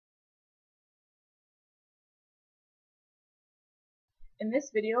In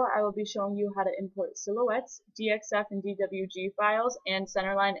this video, I will be showing you how to import silhouettes, DXF and DWG files, and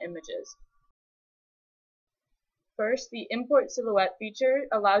Centerline images. First, the Import Silhouette feature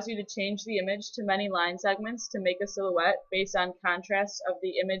allows you to change the image to many line segments to make a silhouette based on contrast of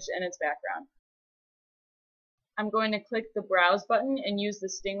the image and its background. I'm going to click the Browse button and use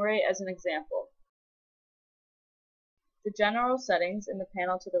the Stingray as an example. The general settings in the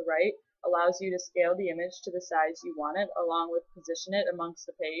panel to the right allows you to scale the image to the size you want it, along with position it amongst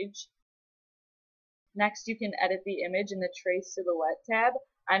the page. Next, you can edit the image in the Trace Silhouette tab.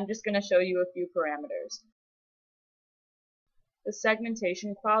 I'm just going to show you a few parameters. The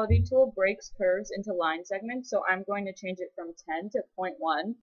Segmentation Quality tool breaks curves into line segments, so I'm going to change it from 10 to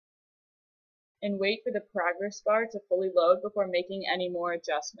 0.1 and wait for the progress bar to fully load before making any more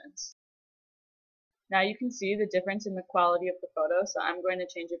adjustments. Now you can see the difference in the quality of the photo, so I'm going to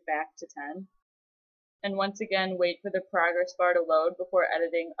change it back to 10. And once again, wait for the progress bar to load before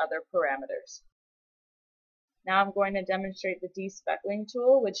editing other parameters. Now I'm going to demonstrate the Despeckling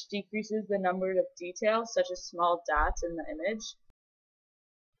tool, which decreases the number of details, such as small dots in the image.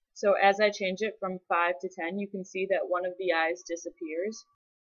 So as I change it from 5 to 10, you can see that one of the eyes disappears.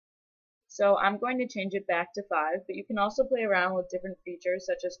 So I'm going to change it back to 5, but you can also play around with different features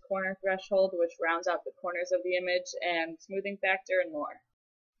such as corner threshold, which rounds out the corners of the image, and smoothing factor, and more.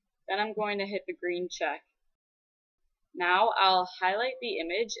 Then I'm going to hit the green check. Now I'll highlight the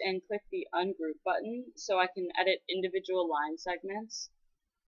image and click the Ungroup button so I can edit individual line segments.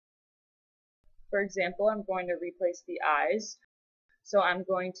 For example, I'm going to replace the eyes. So I'm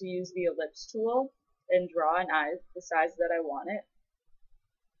going to use the Ellipse Tool and draw an eye the size that I want it.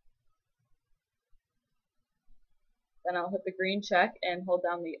 Then I'll hit the green check and hold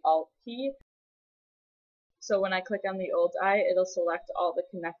down the Alt key. So when I click on the old eye, it'll select all the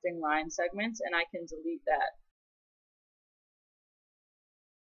connecting line segments and I can delete that.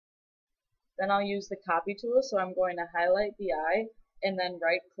 Then I'll use the Copy tool, so I'm going to highlight the eye and then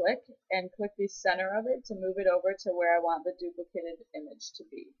right click and click the center of it to move it over to where I want the duplicated image to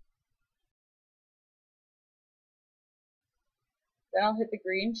be. Then I'll hit the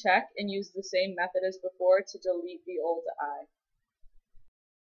green check and use the same method as before to delete the old eye.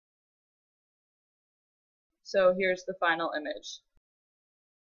 So here's the final image.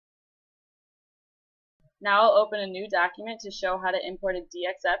 Now I'll open a new document to show how to import a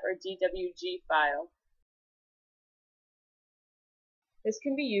DXF or DWG file. This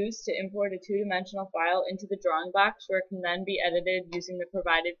can be used to import a two-dimensional file into the drawing box where it can then be edited using the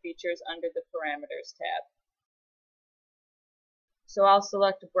provided features under the Parameters tab. So I'll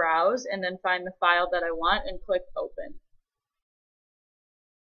select Browse and then find the file that I want and click Open.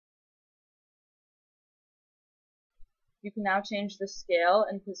 You can now change the scale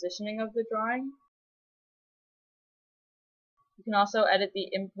and positioning of the drawing. You can also edit the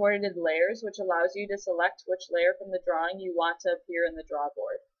imported layers, which allows you to select which layer from the drawing you want to appear in the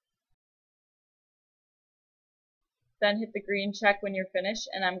drawboard. Then hit the green check when you're finished,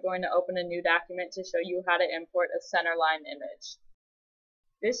 and I'm going to open a new document to show you how to import a Centerline image.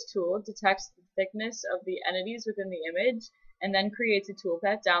 This tool detects the thickness of the entities within the image and then creates a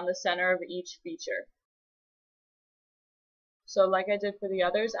toolpath down the center of each feature. So like I did for the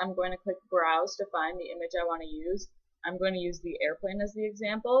others, I'm going to click Browse to find the image I want to use. I'm going to use the airplane as the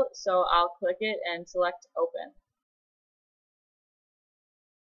example, so I'll click it and select Open.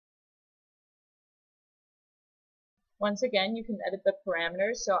 Once again, you can edit the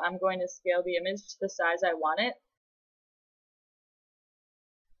parameters, so I'm going to scale the image to the size I want it.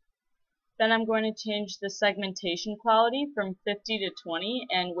 Then I'm going to change the segmentation quality from 50 to 20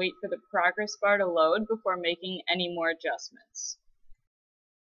 and wait for the progress bar to load before making any more adjustments.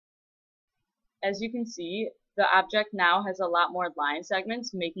 As you can see, the object now has a lot more line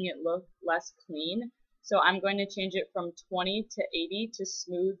segments, making it look less clean. So I'm going to change it from 20 to 80 to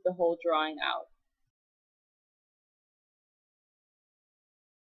smooth the whole drawing out.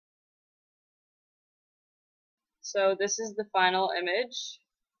 So this is the final image.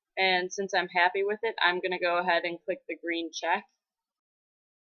 And since I'm happy with it, I'm going to go ahead and click the green check.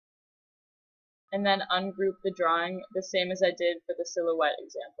 And then ungroup the drawing the same as I did for the silhouette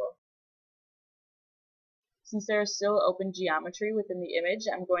example. Since there is still open geometry within the image,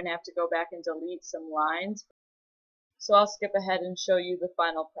 I'm going to have to go back and delete some lines. So I'll skip ahead and show you the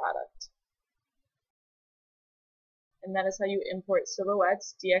final product. And that is how you import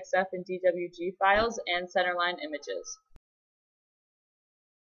silhouettes, DXF and DWG files, and Centerline images.